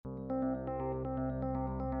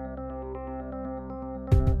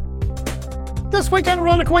This week on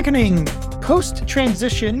Erotic Awakening,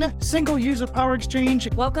 post-transition, single-user power exchange.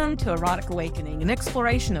 Welcome to Erotic Awakening, an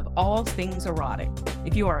exploration of all things erotic.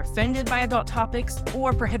 If you are offended by adult topics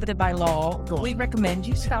or prohibited by law, we recommend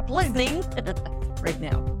you stop listening right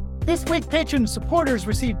now. This week, Patreon supporters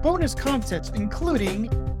receive bonus content, including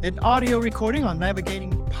an audio recording on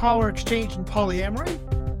navigating power exchange and polyamory,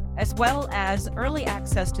 as well as early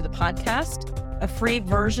access to the podcast, a free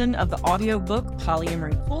version of the audiobook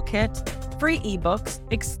Polyamory Toolkit, free ebooks,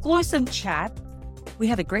 exclusive chat. We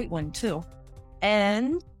have a great one too.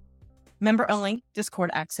 And member-only Discord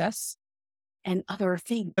access and other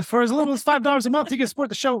things. For as little as $5 a month, you can support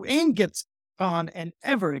the show and get on an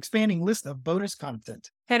ever-expanding list of bonus content.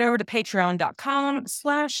 Head over to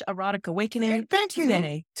patreon.com/erotic awakening. And thank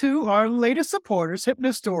you to our latest supporters,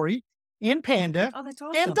 Hypnostory and Panda. Oh, that's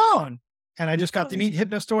awesome. And Dawn. And I just got to meet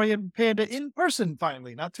Hypnostory and Panda in person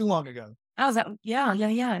finally, not too long ago. How's that? Yeah.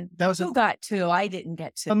 That was Who got to? I didn't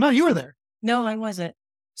get to. Oh, no, you were there. No, I wasn't.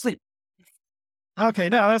 Sleep. Okay,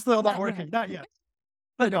 no, that's still not working. Not yet.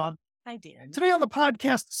 But Dawn. I did. Today on the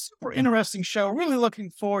podcast, super interesting show. Really looking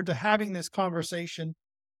forward to having this conversation.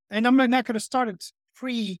 And I'm not going to start it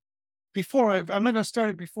before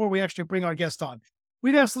we actually bring our guest on.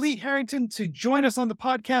 We've asked Lee Harrington to join us on the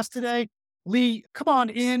podcast today. Lee, come on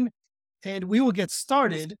in and we will get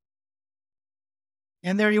started.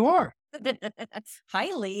 And there you are.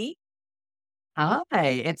 Hi, Lee. Hi,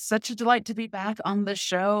 it's such a delight to be back on the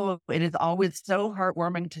show. It is always so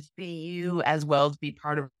heartwarming to see you as well as be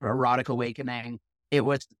part of Erotic Awakening. It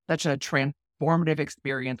was such a transformative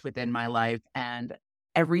experience within my life. And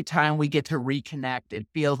every time we get to reconnect, it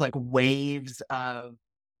feels like waves of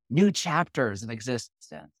new chapters of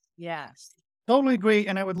existence. Yes. Totally agree.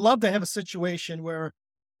 And I would love to have a situation where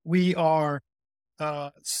we are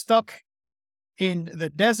stuck in the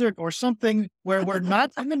desert or something where we're not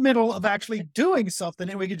in the middle of actually doing something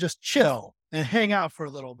and we could just chill and hang out for a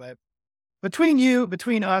little bit.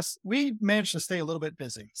 Between us, we managed to stay a little bit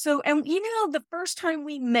busy. So, and the first time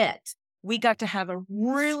we met, we got to have a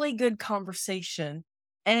really good conversation.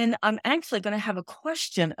 And I'm actually going to have a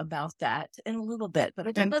question about that in a little bit, but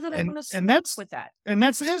I don't know that I want to start with that. And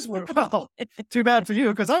that's well, too bad for you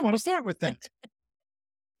because I want to start with that.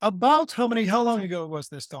 About how long ago was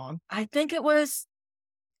this, Dawn? I think it was,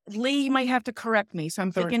 Lee, you might have to correct me. So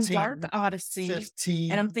I'm 13, thinking Dark Odyssey. 15.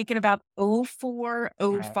 And I'm thinking about 04,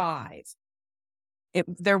 05.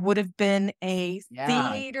 There would have been a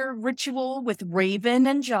theater ritual with Raven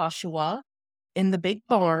and Joshua in the big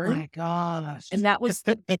barn. Oh my gosh. And that was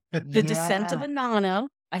the Descent of Inanna.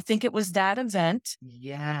 I think it was that event.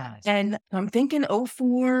 Yes. And I'm thinking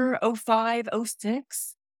 04, 05,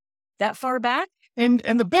 06. That far back? And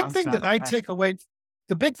the big thing that I take away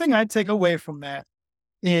from that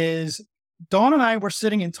is Dawn and I were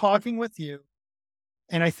sitting and talking with you.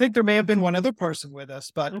 And I think there may have been one other person with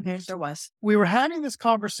us, but there was. We were having this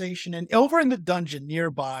conversation, and over in the dungeon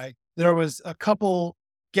nearby, there was a couple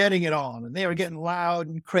getting it on, and they were getting loud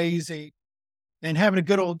and crazy and having a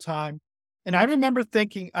good old time. And I remember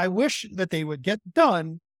thinking, I wish that they would get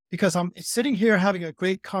done because I'm sitting here having a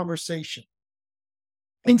great conversation.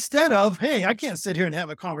 Instead of, hey, I can't sit here and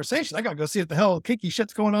have a conversation. I got to go see what the hell kinky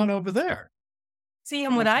shit's going on over there. See,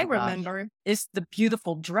 and what I remember is the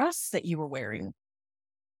beautiful dress that you were wearing.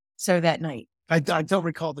 So that night. I don't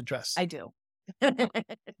recall the dress. I do.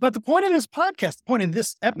 But the point of this podcast, the point in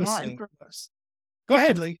this episode, go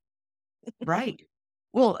ahead, Lee. Right.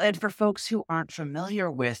 Well, and for folks who aren't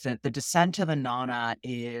familiar with it, the Descent of Inanna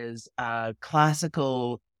is a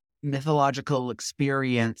classical mythological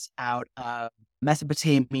experience out of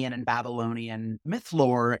Mesopotamian and Babylonian myth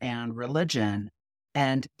lore and religion.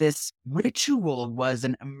 And this ritual was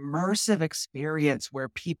an immersive experience where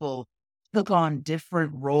people took on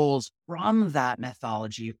different roles from that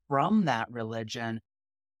mythology, from that religion.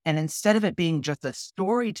 And instead of it being just a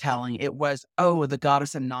storytelling, it was, the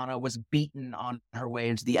goddess Inanna was beaten on her way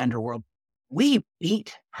into the underworld. We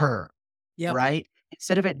beat her, right?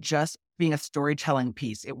 Instead of it just being a storytelling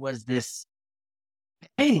piece, it was this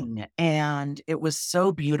thing. And it was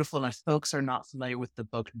so beautiful. And if folks are not familiar with the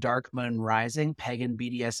book Dark Moon Rising, Pagan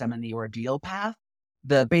BDSM and the Ordeal Path,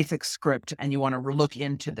 the basic script, and you want to look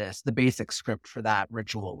into this, the basic script for that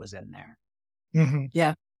ritual was in there. Mm-hmm.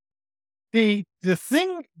 Yeah. The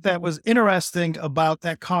thing that was interesting about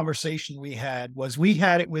that conversation we had was we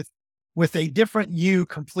had it with a different you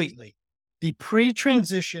completely. The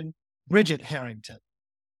pre-transition Bridget Harrington,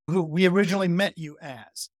 who we originally met you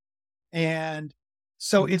as. And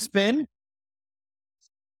so it's been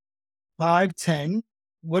 5, 10,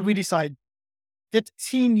 what did we decide?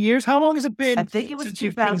 15 years? How long has it been? I think it was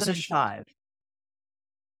 2005.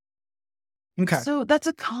 Okay. So that's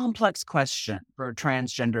a complex question for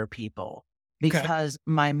transgender people Okay. because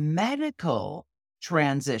my medical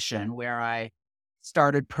transition, where I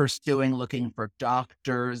started pursuing looking for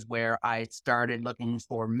doctors, where I started looking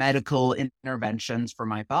for medical interventions for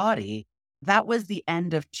my body, that was the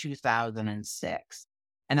end of 2006.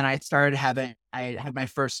 And then I had my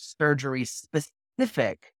first surgery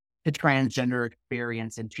specific to transgender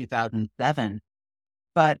experience in 2007.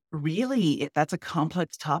 But really, that's a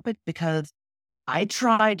complex topic because I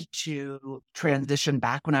tried to transition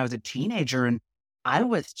back when I was a teenager and I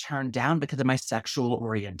was turned down because of my sexual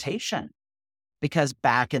orientation. Because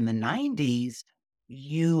back in the 90s,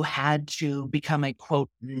 you had to become a quote,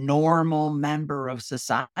 normal member of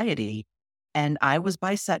society. And I was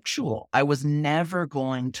bisexual. I was never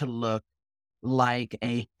going to look like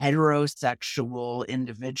a heterosexual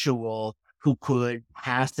individual who could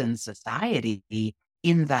pass in society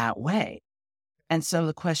in that way. And so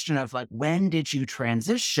the question of like, when did you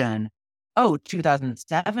transition? Oh,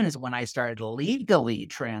 2007 is when I started legally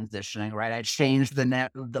transitioning, right? I changed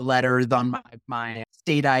the letters on my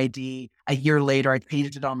state ID. A year later, I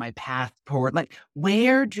changed it on my passport. Like,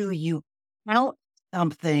 where do you count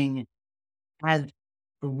something as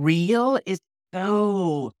real is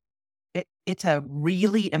so, it's a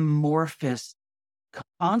really amorphous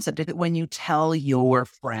concept. Is it when you tell your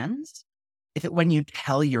friends? Is it when you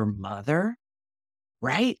tell your mother?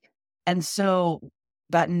 Right? And so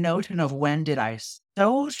that notion of when did I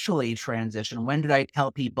socially transition? When did I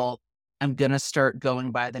tell people I'm going to start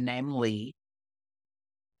going by the name Lee?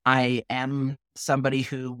 I am somebody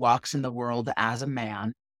who walks in the world as a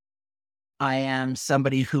man. I am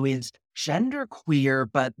somebody who is genderqueer,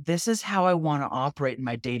 but this is how I want to operate in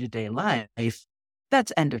my day-to-day life.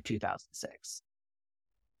 That's end of 2006.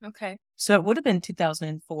 Okay. So it would have been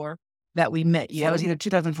 2004 that we met you. Yeah, it was either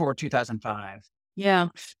 2004 or 2005. Yeah.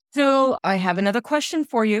 So I have another question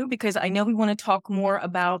for you because I know we want to talk more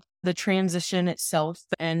about the transition itself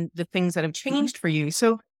and the things that have changed for you.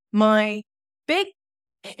 So my big,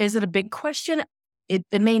 is it a big question? It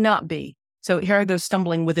may not be. So here I go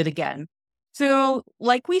stumbling with it again. So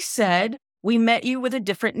like we said, we met you with a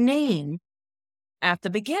different name at the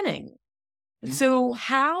beginning. So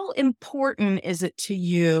how important is it to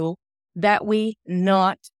you that we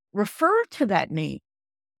not refer to that name?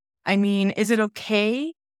 I mean, is it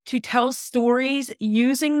okay to tell stories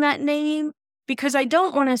using that name? Because I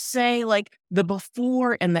don't want to say like the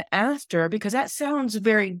before and the after, because that sounds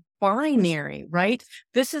very binary, right?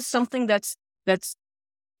 This is something that's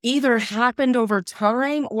either happened over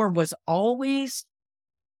time or was always.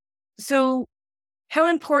 So how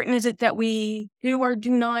important is it that we do or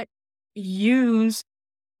do not use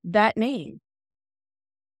that name?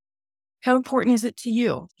 How important is it to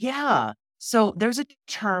you? Yeah. So there's a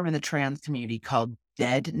term in the trans community called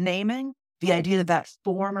dead naming. The idea that that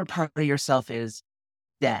former part of yourself is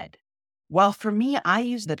dead. Well, for me, I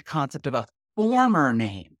use the concept of a former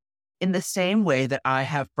name in the same way that I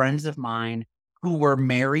have friends of mine who were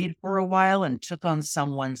married for a while and took on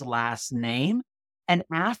someone's last name. And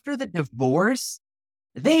after the divorce,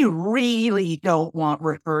 they really don't want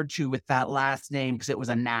referred to with that last name because it was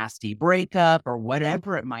a nasty breakup or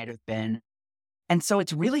whatever it might have been. And so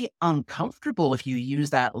it's really uncomfortable if you use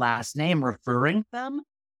that last name referring to them,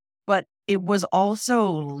 but it was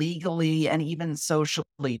also legally and even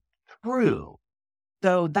socially true.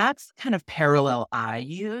 So that's kind of parallel I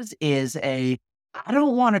use is I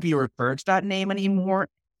don't want to be referred to that name anymore.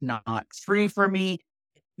 Not free for me.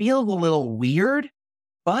 It feels a little weird,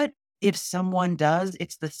 but if someone does,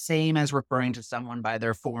 it's the same as referring to someone by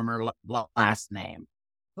their former last name.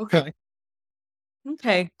 Okay.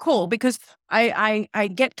 Okay, cool. Because I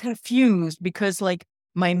get confused because like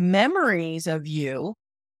my memories of you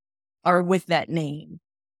are with that name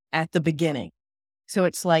at the beginning. So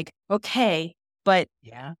it's like, okay, but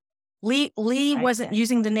Yeah. Lee wasn't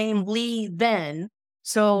using the name Lee then.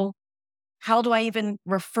 So how do I even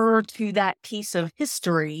refer to that piece of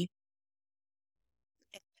history?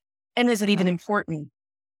 And is it even important?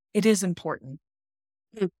 It is important.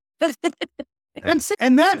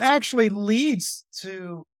 And that actually leads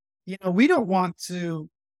to, we don't want to,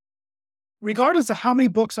 regardless of how many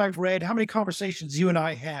books I've read, how many conversations you and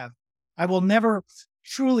I have, I will never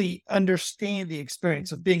truly understand the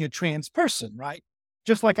experience of being a trans person, right?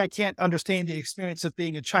 Just like I can't understand the experience of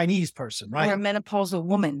being a Chinese person, Or a right? menopausal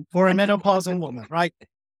woman. Or a menopausal woman, right?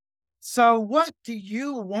 So what do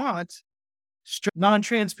you want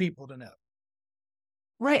non-trans people to know?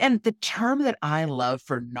 Right. And the term that I love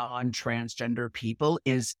for non-transgender people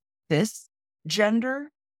is cisgender.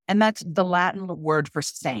 And that's the Latin word for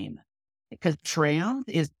same. Because trans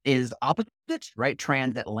is opposite, right?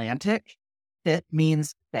 Transatlantic. Cis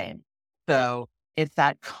means same. So it's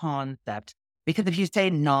that concept. Because if you say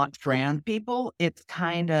not trans people, it's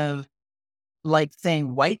kind of like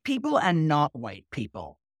saying white people and not white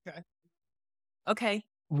people. Okay.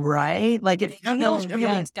 Right? Like it feels Yeah,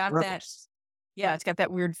 really it's got that. gross. Yeah, it's got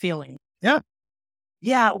that weird feeling. Yeah.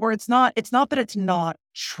 Yeah, where it's not that it's not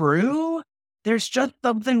true. There's just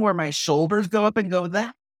something where my shoulders go up and go,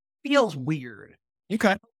 that feels weird.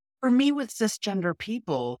 Okay. For me with cisgender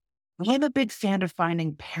people, I'm a big fan of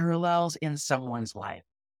finding parallels in someone's life.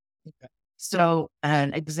 Okay. So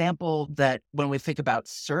an example that when we think about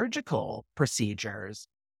surgical procedures,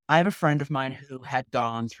 I have a friend of mine who had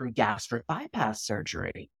gone through gastric bypass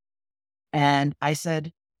surgery. And I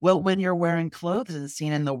said, well, when you're wearing clothes and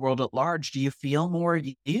seen in the world at large, do you feel more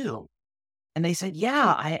you? And they said,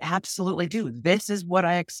 yeah, I absolutely do. This is what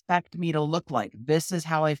I expect me to look like. This is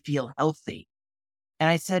how I feel healthy. And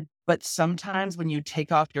I said, but sometimes when you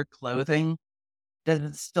take off your clothing, does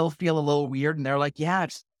it still feel a little weird? And they're like, yeah,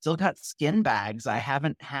 it's still got skin bags. I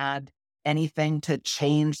haven't had anything to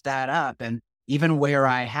change that up. And even where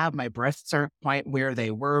I have, my breasts aren't quite where they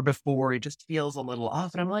were before. It just feels a little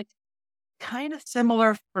off. And I'm like, kind of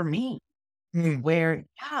similar for me, Mm. where,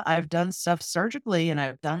 yeah, I've done stuff surgically and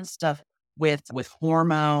I've done stuff with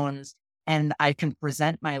hormones, and I can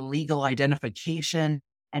present my legal identification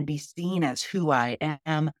and be seen as who I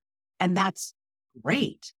am. And that's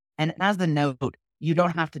great. And as the note, you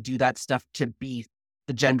don't have to do that stuff to be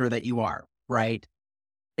the gender that you are, right?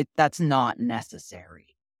 That's not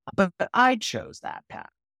necessary. But I chose that path.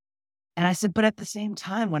 And I said, but at the same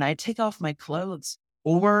time, when I take off my clothes,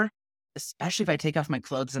 or especially if I take off my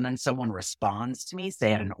clothes and then someone responds to me,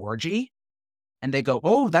 say at an orgy, and they go,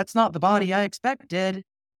 oh, that's not the body I expected,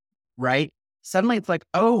 right? Suddenly it's like,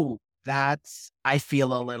 oh, I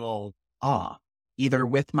feel a little off, either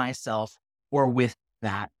with myself or with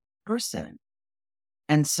that person.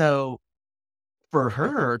 And so for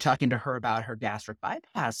her, talking to her about her gastric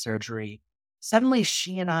bypass surgery, suddenly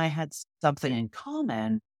she and I had something in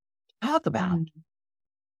common to talk about.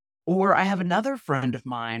 Or I have another friend of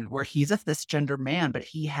mine where he's a cisgender man, but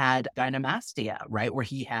he had gynecomastia, right? Where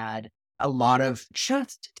he had a lot of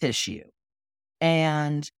chest tissue.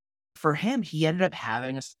 And for him, he ended up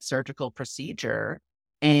having a surgical procedure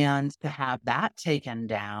and to have that taken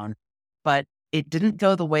down, but it didn't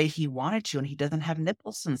go the way he wanted to, and he doesn't have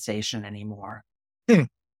nipple sensation anymore. Hmm.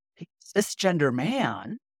 He's a cisgender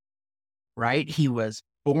man, right? He was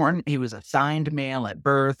assigned male at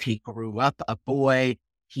birth. He grew up a boy.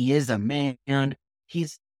 He is a man.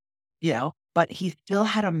 He's, but he still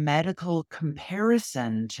had a medical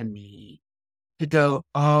comparison to me to go,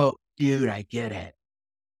 oh, dude, I get it.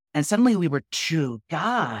 And suddenly we were two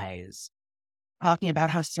guys talking about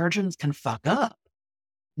how surgeons can fuck up.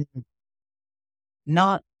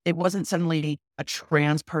 It wasn't suddenly a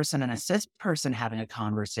trans person and a cis person having a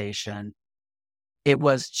conversation. It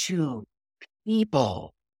was two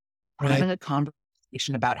people having a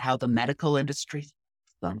conversation about how the medical industry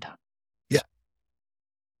sometimes.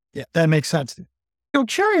 Yeah, that makes sense. I'm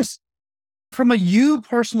curious, from a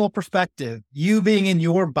personal perspective, you being in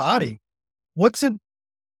your body, what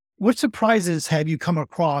surprises have you come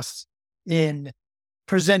across in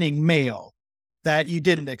presenting male that you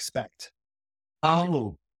didn't expect?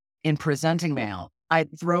 Oh, in presenting male,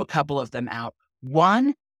 I'd throw a couple of them out.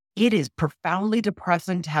 One, it is profoundly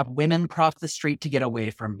depressing to have women cross the street to get away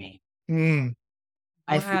from me. Mm.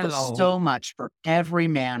 I feel so much for every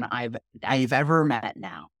man I've ever met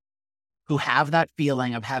now who have that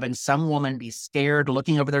feeling of having some woman be scared,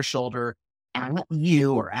 looking over their shoulder at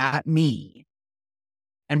you or at me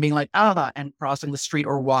and being like, and crossing the street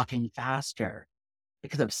or walking faster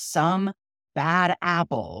because of some bad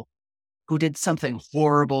apple who did something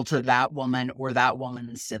horrible to that woman or that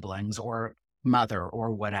woman's siblings or mother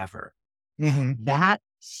or whatever. Mm-hmm. That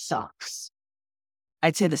sucks.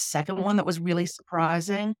 I'd say the second one that was really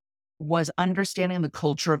surprising was understanding the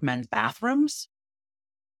culture of men's bathrooms,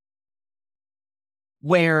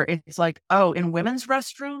 where it's like, oh, in women's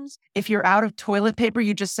restrooms, if you're out of toilet paper,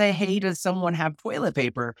 you just say, hey, does someone have toilet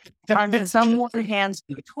paper? And someone hands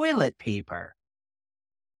you toilet paper.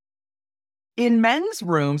 In men's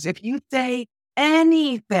rooms, if you say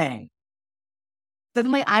anything,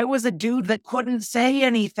 suddenly I was a dude that couldn't say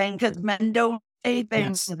anything because men don't say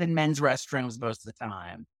things in men's restrooms most of the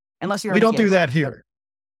time. Unless you're We don't do that here.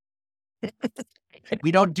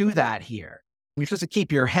 We don't do that here. You're supposed to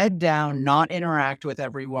keep your head down, not interact with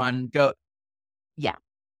everyone. Go. Yeah.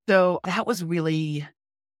 So that was really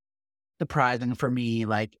surprising for me,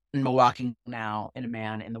 like walking now in a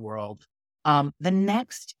man in the world. The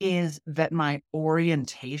next is that my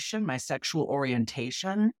sexual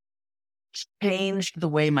orientation changed the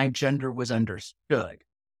way my gender was understood.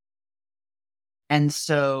 And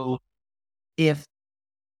so if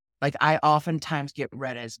like I oftentimes get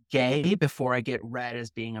read as gay before I get read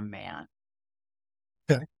as being a man.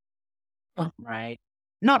 Okay. Right.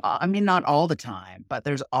 Not all the time, but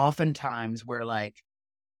there's often times where like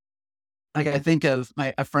I think of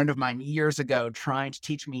a friend of mine years ago trying to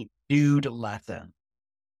teach me dude lesson,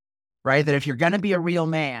 right? That if you're going to be a real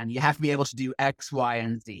man, you have to be able to do X, Y,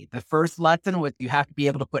 and Z. The first lesson was you have to be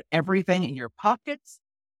able to put everything in your pockets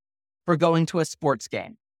for going to a sports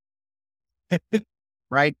game,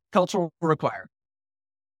 right? Cultural require.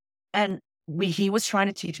 And he was trying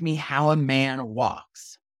to teach me how a man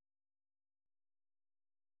walks.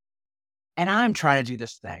 And I'm trying to do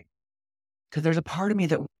this thing because there's a part of me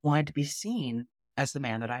that wanted to be seen as the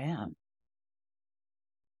man that I am.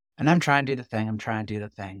 And I'm trying to do the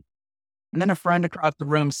thing. And then a friend across the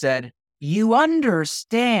room said, "You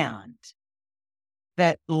understand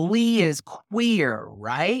that Lee is queer,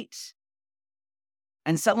 right?"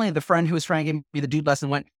 And suddenly the friend who was trying to give me the dude lesson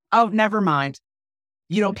went, "Oh, never mind.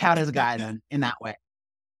 You don't count as a guy then in that way."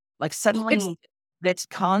 Like suddenly this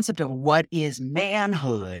concept of what is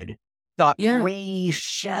manhood got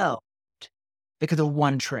re-shelved because of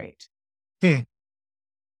one trait.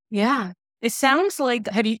 Yeah. It sounds like,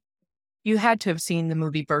 you had to have seen the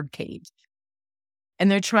movie Birdcage.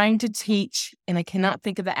 And they're trying to teach, and I cannot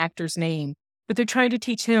think of the actor's name, but they're trying to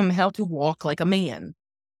teach him how to walk like a man.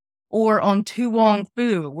 Or on Tu Wong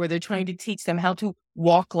Fu, where they're trying to teach them how to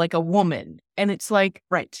walk like a woman. And it's like,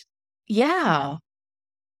 Right. Yeah.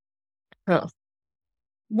 Huh.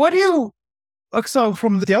 What do you, so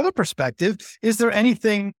from the other perspective, is there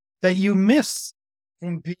anything that you miss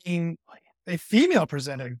from being a female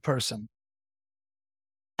presenting person?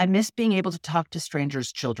 I miss being able to talk to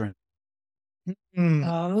strangers' children.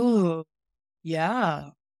 Oh,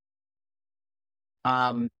 yeah.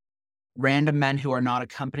 Random men who are not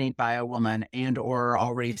accompanied by a woman and or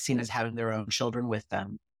already seen as having their own children with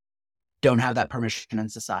them don't have that permission in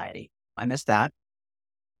society. I miss that.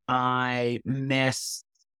 I miss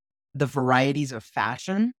the varieties of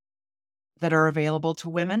fashion that are available to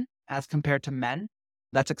women as compared to men.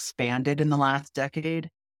 That's expanded in the last decade.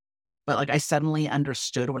 But like I suddenly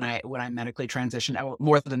understood when I medically transitioned,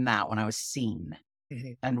 more than that, when I was seen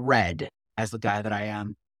and read as the guy that I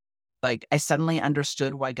am. Like I suddenly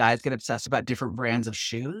understood why guys get obsessed about different brands of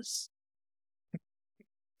shoes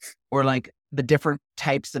or like the different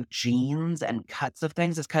types of jeans and cuts of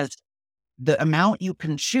things is because the amount you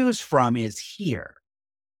can choose from is here.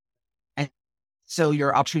 And so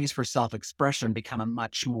your opportunities for self-expression become a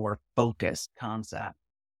much more focused concept.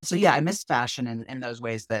 So yeah, I miss fashion in those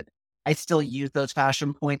ways that I still use those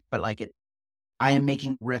fashion points, but like I am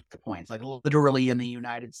making risk points. Like literally in the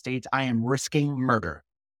United States, I am risking murder,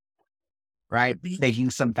 right? Making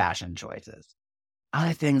some fashion choices.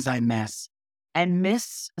 Other things I miss. I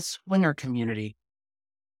miss a swinger community.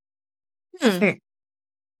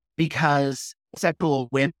 Because sexual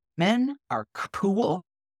women are cool.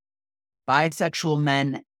 Bisexual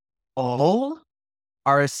men all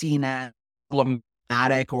are seen as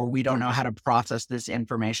problematic or we don't know how to process this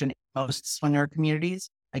information. Most swinger communities,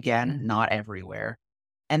 again, not everywhere.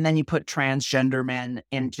 And then you put transgender men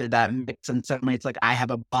into that mix and suddenly it's like, I have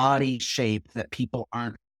a body shape that people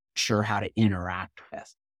aren't sure how to interact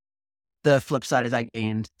with. The flip side is I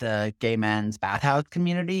gained the gay men's bathhouse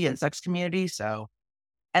community and sex community. So,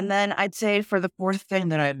 and then I'd say for the fourth thing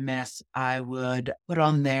that I miss, I would put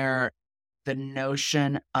on there the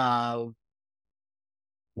notion of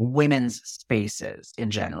women's spaces in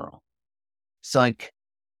general. So like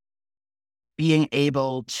being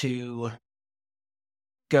able to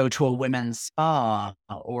go to a women's spa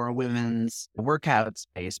or a women's workout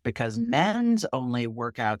space because men's only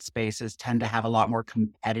workout spaces tend to have a lot more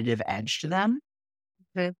competitive edge to them.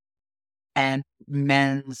 Okay. And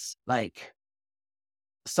men's like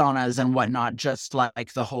saunas and whatnot, just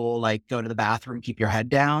like the whole like go to the bathroom, keep your head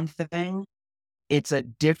down thing. It's a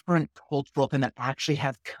different cultural thing that actually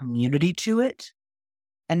has community to it.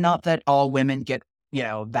 And not that all women get,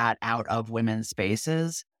 that out of women's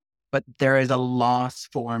spaces, but there is a loss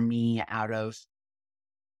for me out of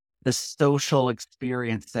the social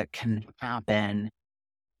experience that can happen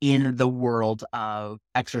in the world of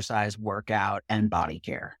exercise, workout, and body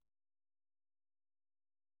care.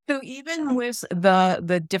 So even with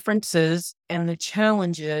the differences and the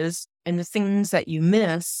challenges and the things that you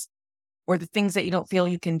miss or the things that you don't feel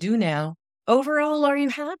you can do now, overall, are you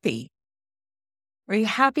happy? Are you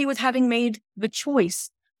happy with having made the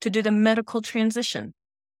choice to do the medical transition?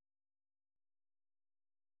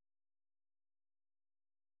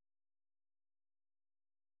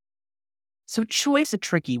 So choice a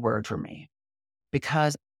tricky word for me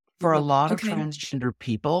because for a lot of transgender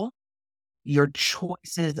people, your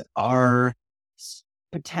choices are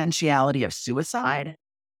potentiality of suicide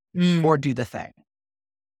or do the thing.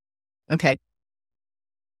 Okay.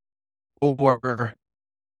 Or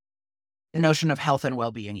the notion of health and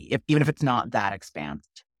well-being, even if it's not that expansive,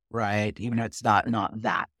 right? Even if it's not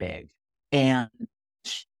that big. And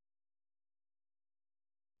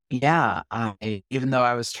yeah, even though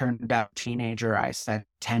I was turned out teenager, I spent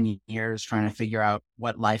 10 years trying to figure out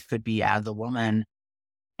what life could be as a woman.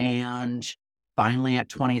 And finally at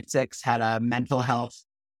 26 had a mental health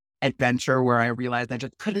adventure where I realized I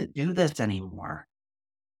just couldn't do this anymore.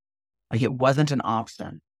 Like it wasn't an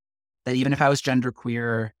option. That even if I was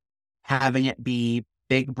genderqueer, having it be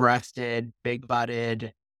big breasted, big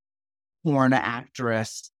butted, porn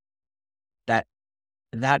actress,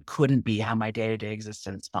 that couldn't be how my day-to-day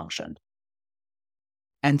existence functioned.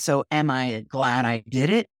 And so am I glad I did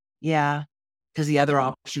it? Yeah, because the other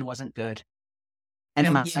option wasn't good. And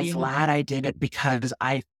am I glad I did it because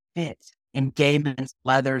I fit in gay men's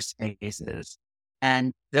leather spaces?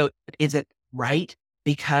 And is it right?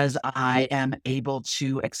 Because I am able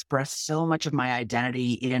to express so much of my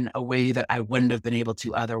identity in a way that I wouldn't have been able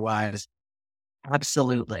to otherwise.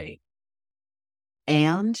 Absolutely.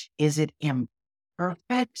 And is it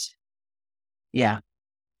imperfect? Yeah.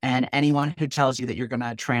 And anyone who tells you that you're going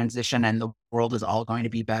to transition and the world is all going to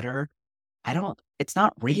be better, it's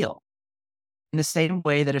not real. In the same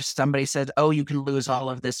way that if somebody says, oh, you can lose all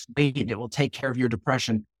of this weight, it will take care of your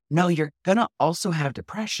depression. No, you're going to also have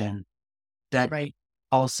depression that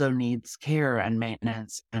also needs care and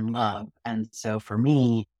maintenance and love. And so for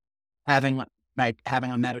me, having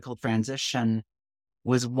a medical transition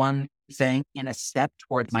was one thing in a step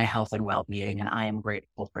towards my health and well-being. And I am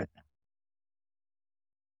grateful for that.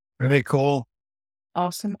 Really cool.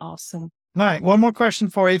 Awesome. Awesome. All right. One more question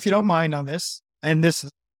for you, if you don't mind on this. And this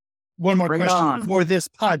is one more question for this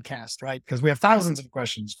podcast, right? Because we have thousands of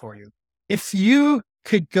questions for you. If you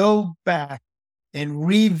could go back and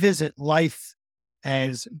revisit life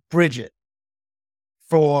as Bridget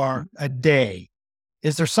for a day,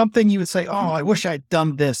 is there something you would say, oh, I wish I'd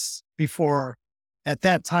done this before at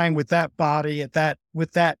that time with that body,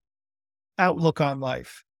 with that outlook on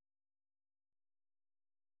life?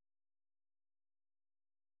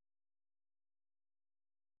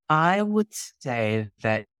 I would say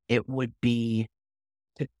that it would be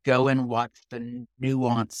to go and watch the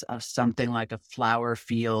nuance of something like a flower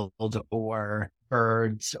field or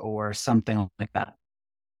birds or something like that.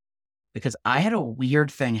 Because I had a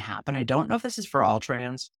weird thing happen. I don't know if this is for all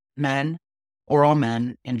trans men or all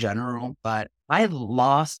men in general, but I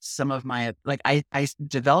lost some of my, I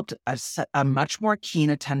developed a much more keen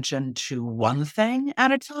attention to one thing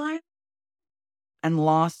at a time and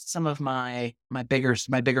lost some of my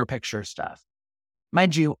bigger picture stuff.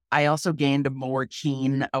 Mind you, I also gained a more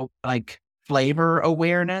keen, flavor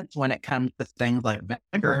awareness when it comes to things like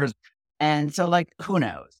vinegars. And so who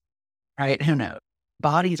knows, right? Who knows?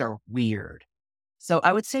 Bodies are weird. So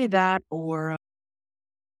I would say that, or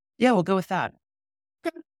we'll go with that.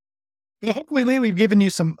 Well, hopefully, Lee, we've given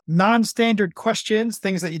you some non-standard questions,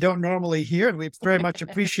 things that you don't normally hear. And we very much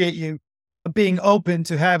appreciate you being open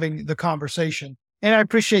to having the conversation. And I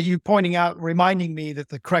appreciate you pointing out, reminding me that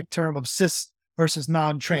the correct term of cis versus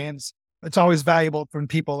non-trans, it's always valuable for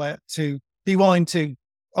people to be willing to,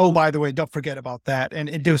 oh, by the way, don't forget about that,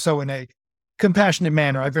 and do so in a compassionate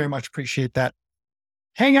manner. I very much appreciate that.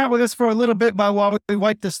 Hang out with us for a little bit while we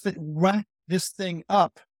rack this thing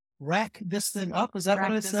up. Rack this thing up? Is that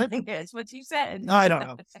what I said? It's what you said. I don't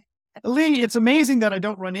know. Lee, it's amazing that I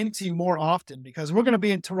don't run into you more often because we're going to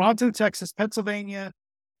be in Toronto, Texas, Pennsylvania,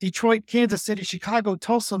 Detroit, Kansas City, Chicago,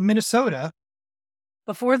 Tulsa, Minnesota.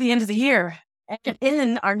 Before the end of the year and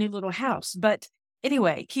in our new little house. But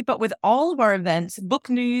anyway, keep up with all of our events, book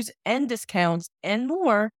news and discounts and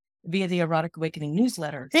more via the Erotic Awakening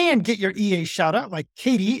newsletter. And get your EA shout out like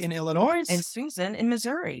Katie in Illinois. And Susan in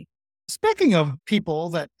Missouri. Speaking of people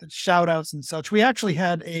that shout outs and such, we actually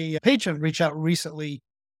had a patron reach out recently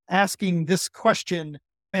asking this question.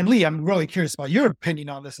 And Lee, I'm really curious about your opinion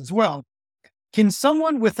on this as well. Can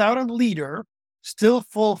someone without a leader still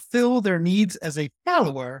fulfill their needs as a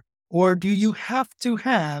follower, or do you have to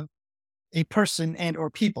have a person and or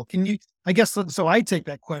people? Can you, I guess, so I take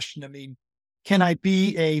that question. I mean, can I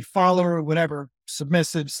be a follower, whatever,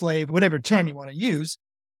 submissive, slave, whatever term you want to use,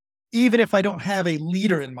 even if I don't have a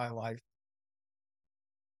leader in my life?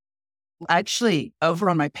 Actually, over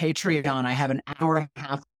on my Patreon, I have an hour and a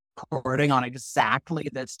half recording on exactly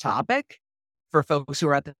this topic for folks who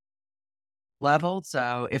are at the level.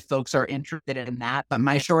 So if folks are interested in that, but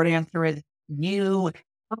my short answer is You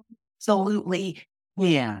absolutely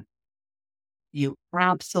can. You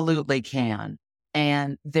absolutely can.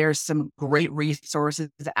 And there's some great resources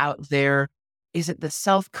out there. Is it the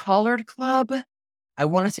Self-Colored Club? I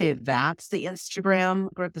want to say that's the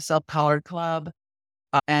Instagram group, the Self-Colored Club.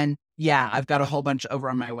 And yeah, I've got a whole bunch over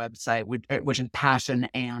on my website, which is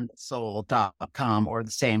passionandsoul.com, or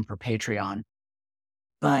the same for Patreon.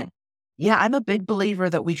 But yeah, I'm a big believer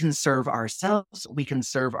that we can serve ourselves, we can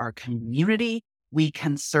serve our community, we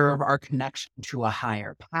can serve our connection to a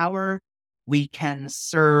higher power, we can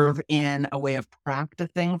serve in a way of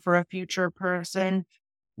practicing for a future person,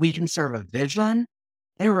 we can serve a vision.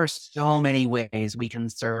 There are so many ways we can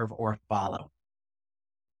serve or follow.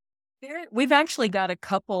 We've actually got a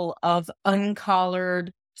couple of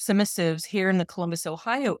uncollared submissives here in the Columbus,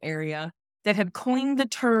 Ohio area that have coined the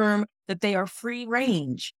term that they are free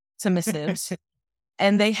range submissives.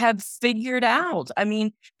 And they have figured out, I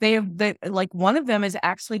mean, like one of them has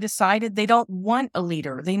actually decided they don't want a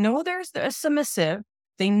leader. They know there's a submissive,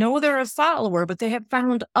 they know they're a follower, but they have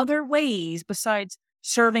found other ways besides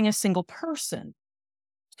serving a single person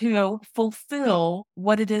to fulfill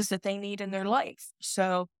what it is that they need in their life.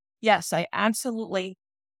 So yes, I absolutely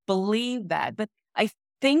believe that. But I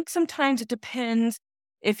think sometimes it depends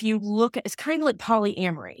if you look at, it's kind of like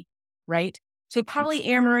polyamory, right? So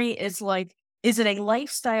polyamory is like, is it a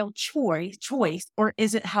lifestyle choice, or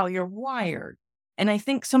is it how you're wired? And I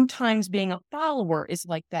think sometimes being a follower is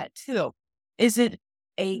like that too. Is it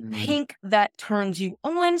a kink that turns you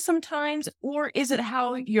on sometimes, or is it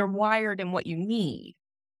how you're wired and what you need?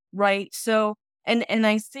 Right. So, and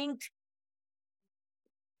I think,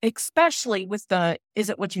 especially with the, is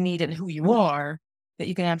it what you need and who you are, that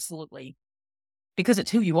you can absolutely, because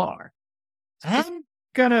it's who you are. I'm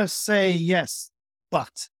gonna say yes,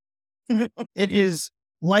 but it is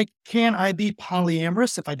like, can I be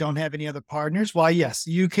polyamorous if I don't have any other partners? Why, yes,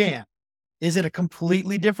 you can. Is it a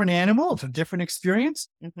completely different animal? It's a different experience?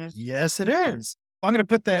 Yes, it is. I'm going to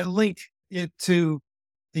put that link to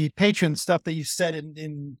the Patreon stuff that you said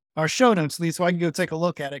in our show notes, Lee, so I can go take a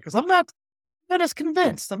look at it, because I'm not as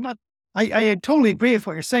convinced. I totally agree with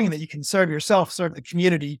what you're saying, that you can serve yourself, serve the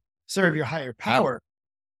community, serve your higher power.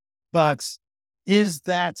 But is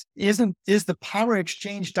the power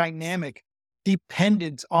exchange dynamic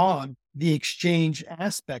dependent on the exchange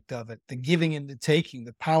aspect of it, the giving and the taking,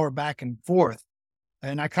 the power back and forth?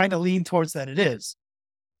 And I kind of lean towards that it is.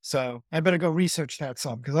 So I better go research that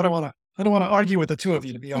some, because I don't want to argue with the two of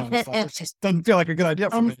you, to be honest. It just doesn't feel like a good idea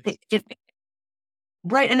for me.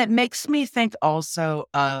 Right. And it makes me think also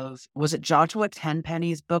of, was it Joshua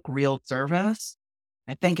Tenpenny's book, Real Service?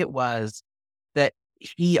 I think it was, that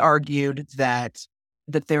he argued that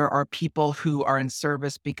there are people who are in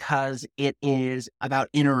service because it is about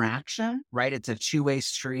interaction, right? It's a two-way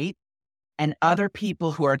street. And other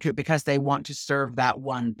people who are because they want to serve that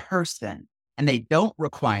one person and they don't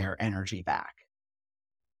require energy back,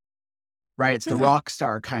 right? It's the rock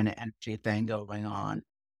star kind of energy thing going on.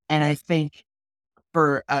 And I think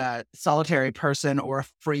for a solitary person or a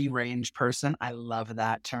free range person, I love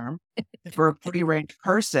that term. For a free range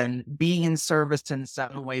person, being in service in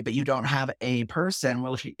some way, but you don't have a person.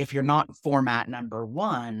 Well, if you're not format number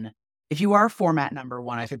one, if you are format number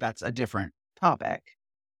one, I think that's a different topic.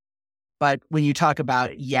 But when you talk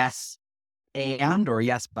about yes and or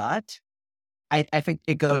yes but, I think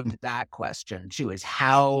it goes to that question too, is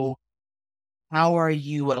how are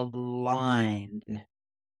you aligned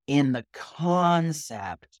in the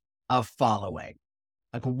concept of following?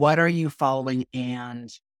 Like, what are you following and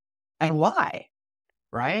why,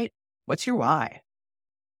 right? What's your why?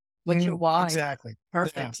 What's your why? Exactly.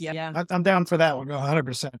 Perfect. Yeah. I'm down for that one.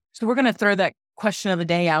 100%. So we're going to throw that question of the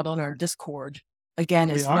day out on our Discord again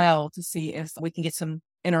as well, to see if we can get some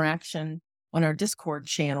interaction on our Discord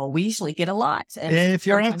channel. We usually get a lot. And if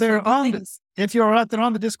you're out there on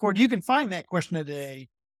the Discord, you can find that question of the day.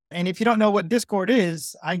 And if you don't know what Discord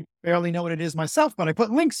is, I barely know what it is myself, but I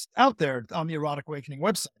put links out there on the Erotic Awakening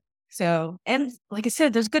website. So, and like I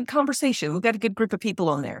said, there's good conversation. We've got a good group of people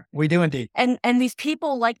on there. We do indeed. And these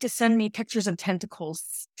people like to send me pictures of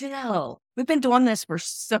tentacles still. We've been doing this for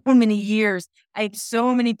so many years. I have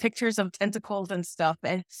so many pictures of tentacles and stuff,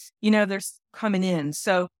 and they're coming in.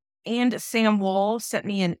 So, and Sam Wall sent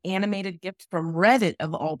me an animated gift from Reddit,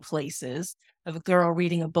 of all places, of a girl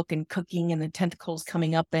reading a book and cooking, and the tentacles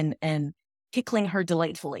coming up and tickling her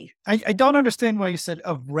delightfully. I don't understand why you said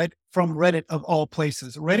from Reddit, of all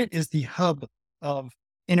places. Reddit is the hub of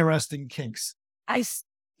interesting kinks.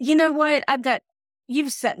 You know what?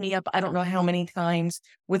 You've set me up, I don't know how many times,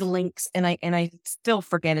 with links, and I still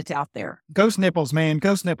forget it's out there. Ghost nipples, man.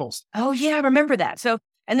 Ghost nipples. Oh yeah, I remember that. So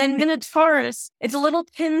And then Minotaurus, it's a little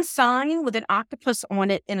tin sign with an octopus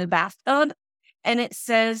on it in a bathtub. And it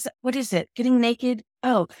says, what is it? Getting naked?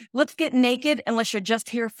 Oh, let's get naked unless you're just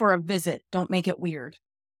here for a visit. Don't make it weird.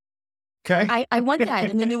 Okay. I want that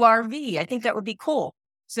in the new RV. I think that would be cool.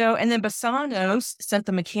 So, and then Basanos sent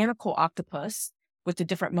the mechanical octopus with the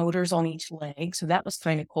different motors on each leg. So that was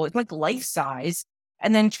kind of cool. It's like life size.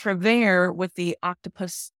 And then Trevere with the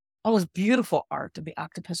octopus, all this beautiful art of the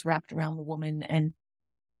octopus wrapped around the woman. And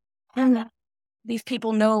these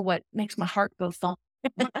people know what makes my heart go thump.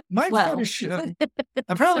 My fetish,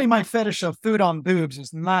 apparently my fetish of food on boobs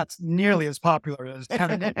is not nearly as popular as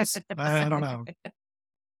tentacles. I don't know.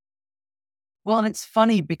 Well, and it's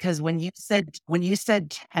funny because when you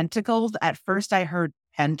said tentacles, at first I heard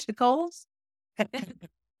pentacles.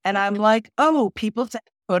 And I'm like, oh, people take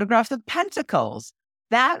photographs of pentacles.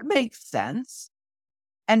 That makes sense.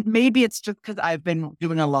 And maybe it's just because I've been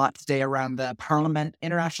doing a lot today around the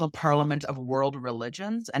International Parliament of World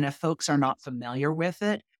Religions. And if folks are not familiar with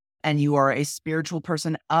it, and you are a spiritual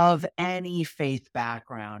person of any faith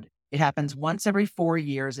background, it happens once every 4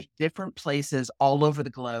 years at different places all over the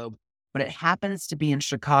globe. But it happens to be in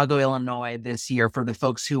Chicago, Illinois this year for the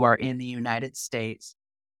folks who are in the United States.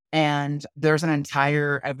 And there's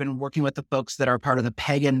I've been working with the folks that are part of the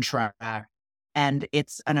pagan track. And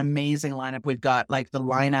it's an amazing lineup. We've got like the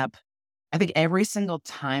lineup, I think every single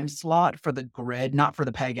time slot for the grid, not for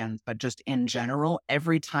the pagans, but just in general,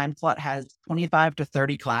 every time slot has 25 to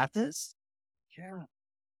 30 classes. Yeah.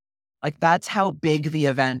 Like that's how big the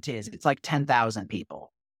event is. It's like 10,000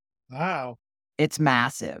 people. Wow. It's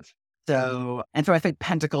massive. So I think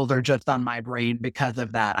pentacles are just on my brain because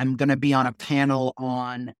of that. I'm going to be on a panel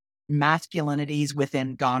on masculinities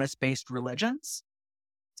within goddess-based religions.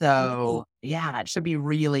 So yeah, it should be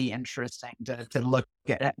really interesting to look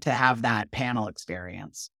at, to have that panel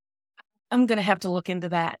experience. I'm going to have to look into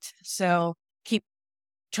that. So keep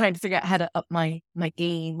trying to figure out how to up my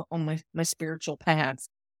game on my spiritual path.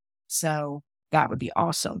 So that would be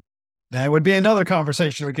awesome. That would be another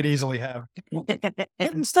conversation we could easily have.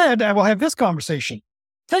 Instead, I will have this conversation.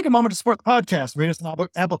 Take a moment to support the podcast. Rate us on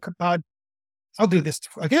Apple Pod. I'll do this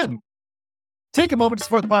again. Take a moment to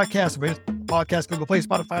support the podcast. Rate us on podcast, Google Play,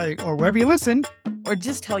 Spotify, or wherever you listen. Or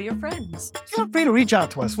just tell your friends. Feel free to reach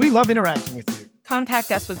out to us. We love interacting with you.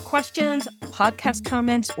 Contact us with questions, podcast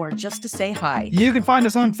comments, or just to say hi. You can find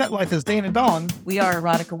us on FetLife as Dan and Dawn. We are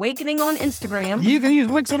Erotic Awakening on Instagram. You can use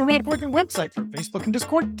links on our Erotic Awakening website for Facebook and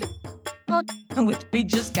Discord. Which we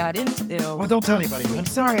just got into. Well, don't tell anybody. I'm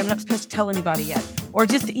sorry, I'm not supposed to tell anybody yet. Or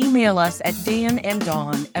just email us at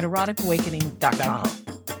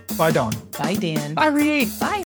dananddawn@eroticawakening.com. Bye, Dawn. Bye, Dan. Bye, Reed. Bye.